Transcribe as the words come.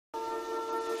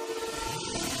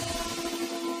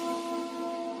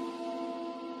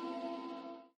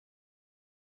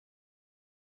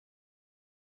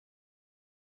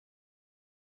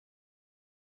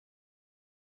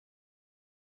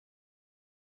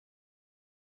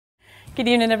Good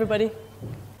evening, everybody.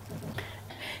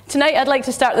 Tonight I'd like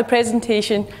to start the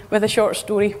presentation with a short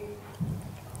story.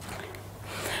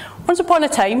 Once upon a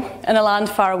time, in a land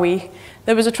far away,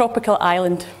 there was a tropical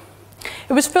island.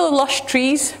 It was full of lush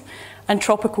trees and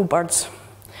tropical birds.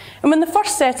 And when the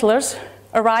first settlers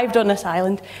arrived on this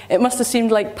island, it must have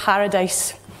seemed like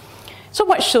paradise. So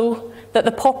much so that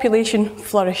the population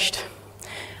flourished.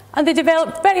 And they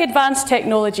developed very advanced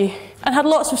technology and had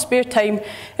lots of spare time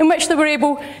in which they were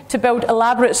able to build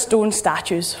elaborate stone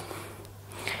statues.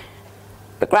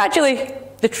 But gradually,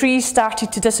 the trees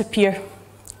started to disappear,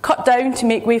 cut down to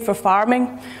make way for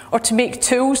farming, or to make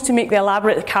tools to make the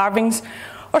elaborate carvings,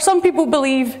 or some people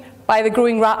believe by the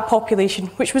growing rat population,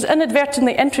 which was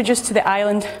inadvertently introduced to the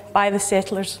island by the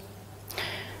settlers.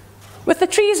 With the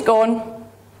trees gone,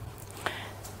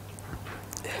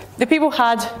 the people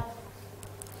had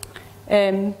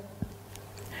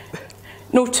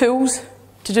no tools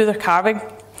to do their carving,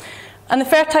 and the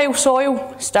fertile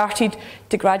soil started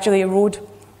to gradually erode.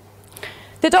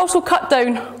 They'd also cut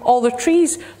down all the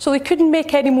trees, so they couldn't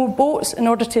make any more boats in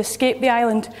order to escape the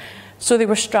island, so they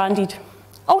were stranded.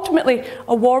 Ultimately,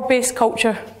 a war-based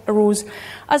culture arose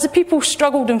as the people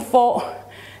struggled and fought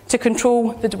to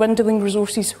control the dwindling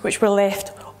resources which were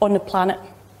left on the planet.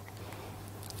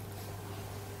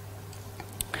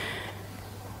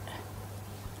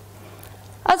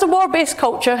 As a war-based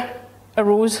culture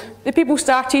arose, the people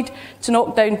started to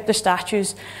knock down the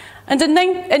statues. And in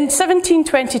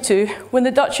 1722, when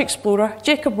the Dutch explorer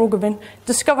Jacob Roggeveen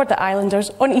discovered the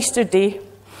islanders on Easter Day,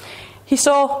 he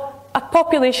saw a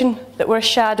population that were a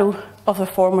shadow of their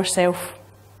former self.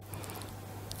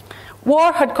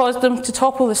 War had caused them to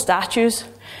topple the statues,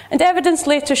 and evidence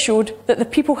later showed that the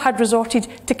people had resorted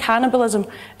to cannibalism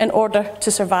in order to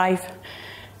survive.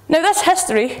 Now, this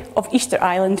history of Easter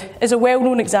Island is a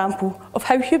well-known example of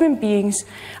how human beings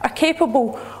are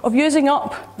capable of using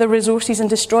up their resources and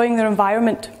destroying their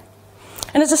environment,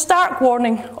 and is a stark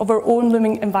warning of our own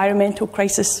looming environmental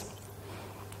crisis.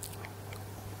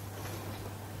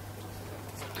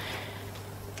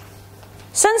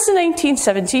 Since the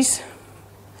 1970s,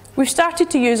 we've started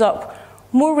to use up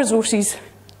more resources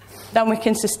than we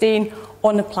can sustain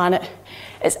on the planet.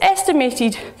 It's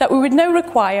estimated that we would now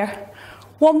require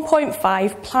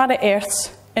 1.5 planet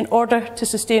Earths in order to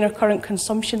sustain our current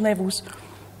consumption levels.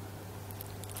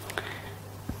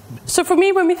 So for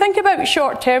me, when we think about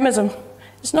short-termism,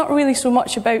 it's not really so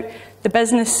much about the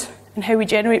business and how we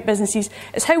generate businesses,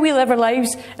 it's how we live our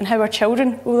lives and how our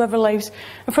children will live our lives.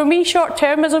 And for me,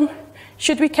 short-termism,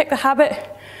 should we kick the habit?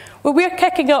 Well, we're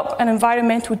kicking up an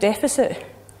environmental deficit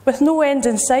with no end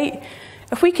in sight.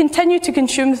 If we continue to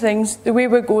consume things the way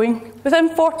we're going,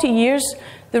 within 40 years,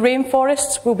 the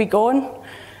rainforests will be gone,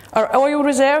 our oil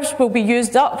reserves will be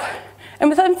used up, and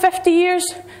within 50 years,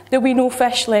 there'll be no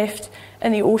fish left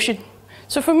in the ocean.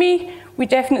 So for me, we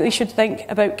definitely should think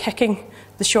about kicking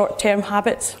the short-term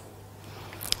habits.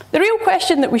 The real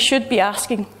question that we should be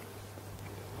asking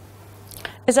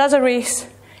is, as a race,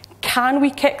 can we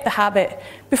kick the habit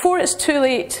before it's too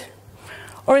late?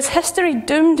 Or is history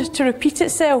doomed to repeat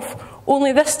itself,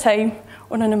 only this time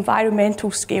on an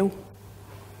environmental scale?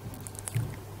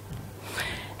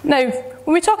 Now,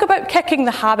 when we talk about kicking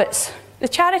the habits, the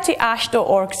charity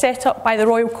ash.org, set up by the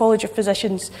Royal College of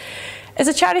Physicians, is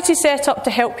a charity set up to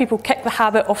help people kick the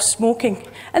habit of smoking.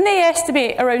 And they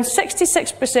estimate around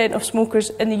 66% of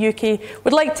smokers in the UK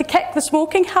would like to kick the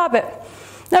smoking habit.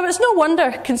 Now, it's no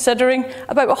wonder, considering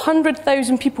about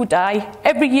 100,000 people die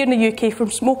every year in the UK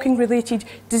from smoking-related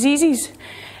diseases.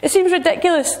 It seems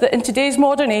ridiculous that in today's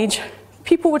modern age,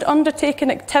 people would undertake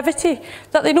an activity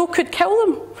that they know could kill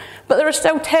them. But there are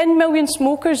still 10 million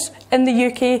smokers in the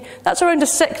UK. That's around a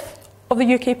sixth of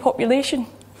the UK population.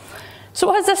 So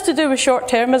what has this to do with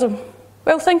short-termism?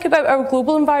 Well, think about our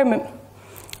global environment.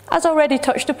 As already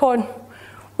touched upon,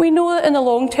 we know that in the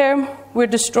long term, we're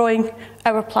destroying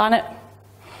our planet.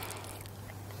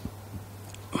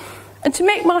 And to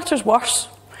make matters worse,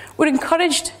 we're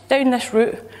encouraged down this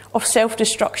route of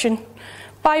self-destruction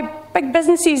by big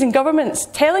businesses and governments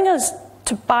telling us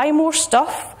to buy more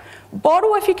stuff,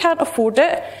 borrow if you can't afford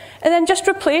it, and then just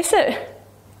replace it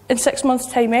in 6 months'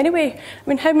 time anyway. I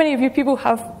mean, how many of you people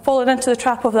have fallen into the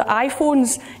trap of the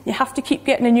iPhones? You have to keep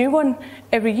getting a new one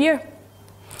every year.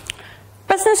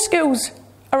 Business schools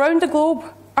around the globe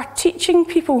are teaching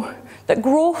people that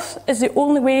growth is the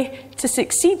only way to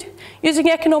succeed, using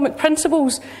economic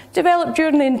principles developed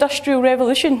during the Industrial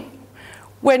Revolution,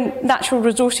 when natural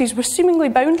resources were seemingly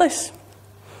boundless.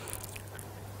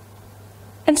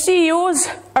 And CEOs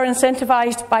are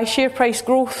incentivised by share price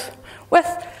growth, with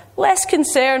less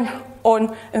concern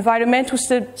on environmental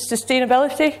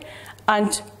sustainability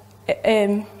and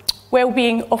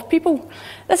well-being of people.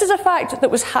 This is a fact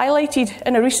that was highlighted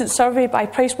in a recent survey by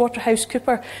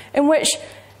PricewaterhouseCoopers, in which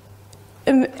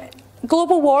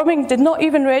global warming did not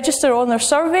even register on their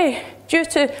survey due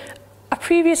to a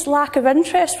previous lack of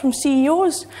interest from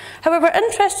CEOs. However,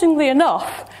 interestingly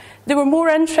enough, they were more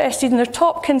interested, and their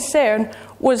top concern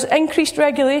was increased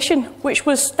regulation, which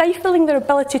was stifling their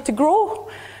ability to grow.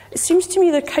 It seems to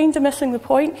me they're kind of missing the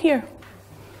point here.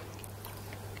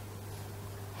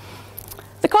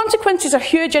 The consequences are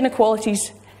huge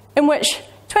inequalities, in which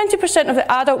 20% of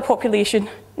the adult population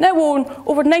now own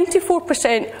over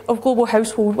 94% of global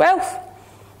household wealth.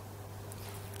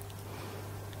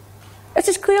 This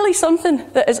is clearly something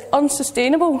that is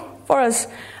unsustainable for us,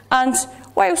 and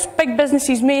whilst big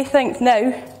businesses may think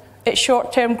now its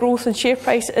short-term growth and share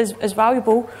price is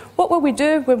valuable, what will we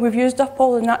do when we've used up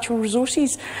all the natural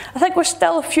resources? I think we're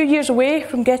still a few years away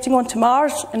from getting onto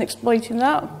Mars and exploiting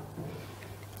that.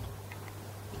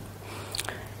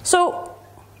 So,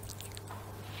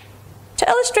 to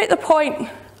illustrate the point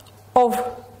of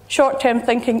short-term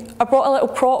thinking, I brought a little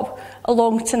prop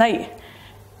along tonight.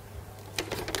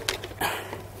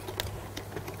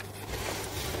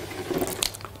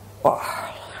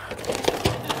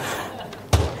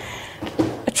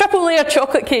 A triple layer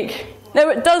chocolate cake. Now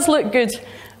it does look good,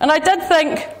 and I did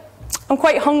think I'm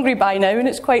quite hungry by now and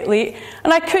it's quite late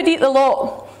and I could eat the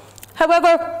lot.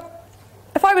 However,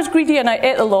 if I was greedy and I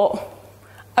ate the lot,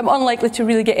 I'm unlikely to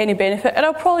really get any benefit, and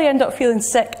I'll probably end up feeling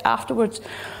sick afterwards.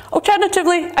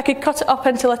 Alternatively, I could cut it up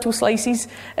into little slices,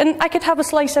 and I could have a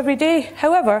slice every day.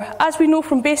 However, as we know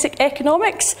from basic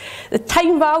economics, the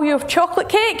time value of chocolate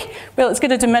cake, well, it's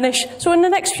going to diminish. So in the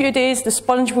next few days, the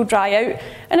sponge will dry out,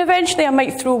 and eventually I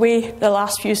might throw away the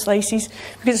last few slices,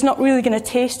 because it's not really going to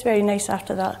taste very nice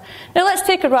after that. Now let's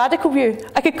take a radical view.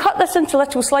 I could cut this into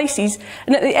little slices,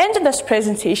 and at the end of this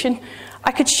presentation,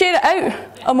 I could share it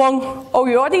out among all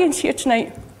your audience here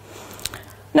tonight.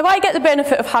 Now I get the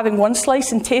benefit of having one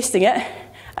slice and tasting it,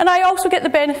 and I also get the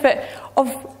benefit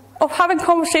of having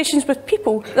conversations with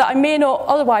people that I may not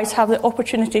otherwise have the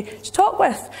opportunity to talk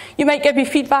with. You might give me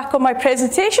feedback on my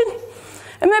presentation,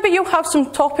 and maybe you'll have some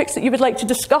topics that you would like to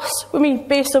discuss with me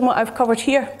based on what I've covered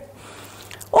here.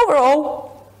 Overall,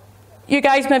 you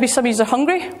guys, maybe some of you are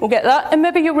hungry, we'll get that, and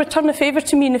maybe you'll return a favour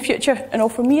to me in the future and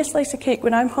offer me a slice of cake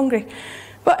when I'm hungry.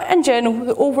 But in general,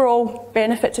 the overall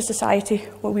benefit to society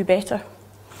will be better.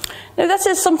 Now this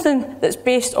is something that's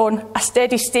based on a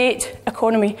steady state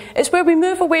economy. It's where we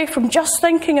move away from just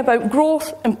thinking about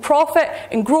growth and profit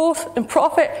and growth and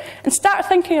profit, and start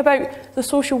thinking about the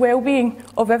social well-being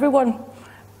of everyone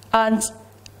and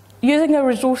using our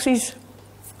resources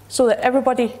so that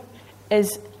everybody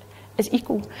is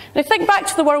equal. Now think back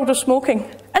to the world of smoking.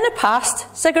 In the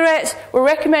past, cigarettes were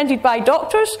recommended by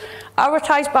doctors,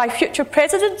 advertised by future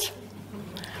presidents.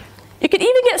 You could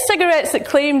even get cigarettes that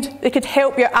claimed they could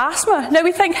help your asthma. Now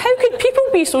we think, how could people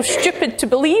be so stupid to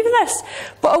believe this?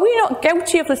 But are we not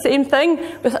guilty of the same thing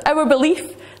with our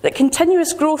belief that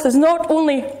continuous growth is not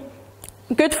only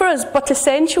good for us, but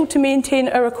essential to maintain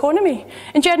our economy?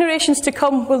 In generations to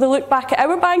come, will they look back at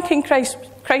our banking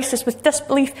crisis with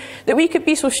disbelief that we could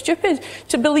be so stupid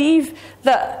to believe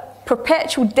that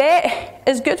perpetual debt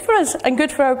is good for us and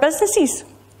good for our businesses?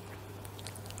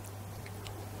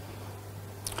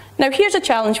 Now here's a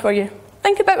challenge for you.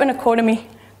 Think about an economy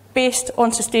based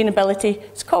on sustainability.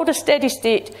 It's called a steady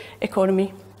state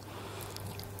economy.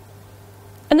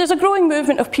 And there's a growing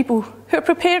movement of people who are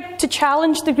prepared to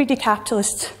challenge the greedy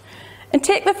capitalists and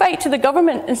take the fight to the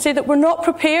government and say that we're not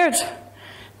prepared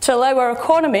to allow our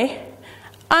economy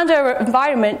and our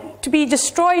environment to be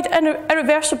destroyed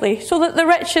irreversibly so that the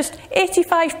richest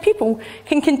 85 people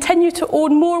can continue to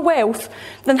own more wealth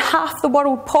than half the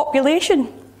world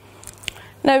population.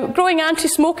 Now, growing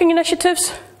anti-smoking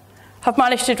initiatives have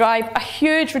managed to drive a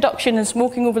huge reduction in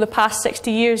smoking over the past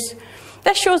 60 years.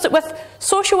 This shows that with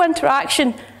social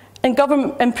interaction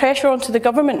and pressure onto the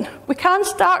government, we can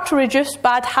start to reduce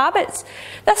bad habits.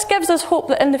 This gives us hope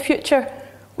that in the future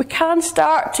we can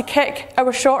start to kick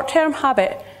our short-term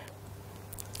habit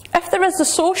if there is the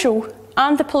social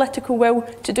and the political will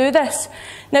to do this.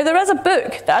 Now, there is a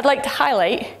book that I'd like to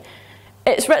highlight.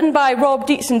 It's written by Rob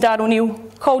Dietz and Dan O'Neill,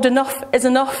 called Enough is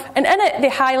Enough, and in it they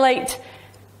highlight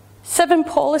 7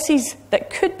 policies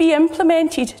that could be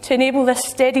implemented to enable this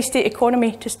steady state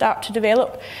economy to start to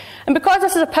develop. And because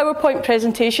this is a PowerPoint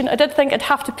presentation, I did think I'd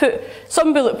have to put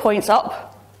some bullet points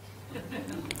up.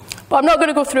 But I'm not going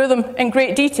to go through them in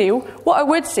great detail. What I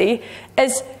would say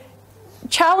is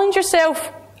challenge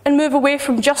yourself and move away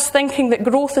from just thinking that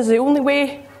growth is the only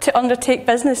way to undertake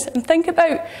business, and think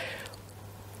about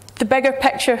the bigger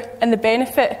picture and the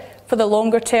benefit for the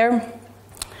longer term.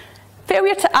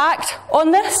 Failure to act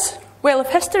on this? Well, if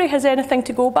history has anything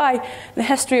to go by, the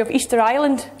history of Easter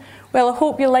Island, well, I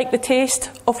hope you like the taste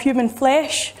of human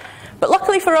flesh. But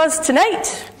luckily for us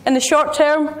tonight, in the short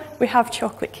term, we have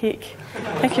chocolate cake.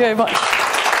 Thank you very much.